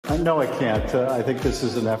No, I can't. I think this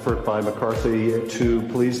is an effort by McCarthy to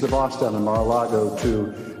please the boss down in Mar-a-Lago,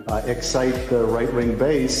 to excite the right-wing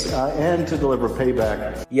base, and to deliver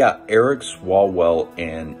payback. Yeah, Eric Swalwell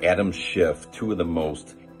and Adam Schiff, two of the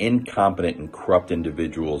most incompetent and corrupt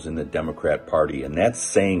individuals in the Democrat Party, and that's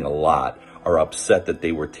saying a lot, are upset that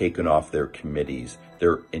they were taken off their committees,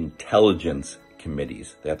 their intelligence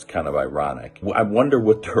committees. That's kind of ironic. I wonder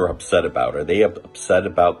what they're upset about. Are they upset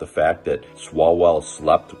about the fact that Swalwell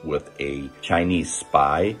slept with a Chinese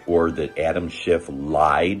spy, or that Adam Schiff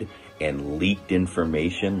lied and leaked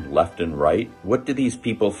information left and right? What do these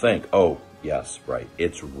people think? Oh, yes, right.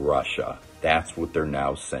 It's Russia. That's what they're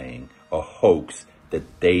now saying. A hoax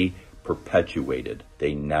that they perpetuated.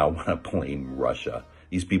 They now want to blame Russia.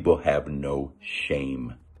 These people have no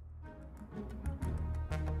shame.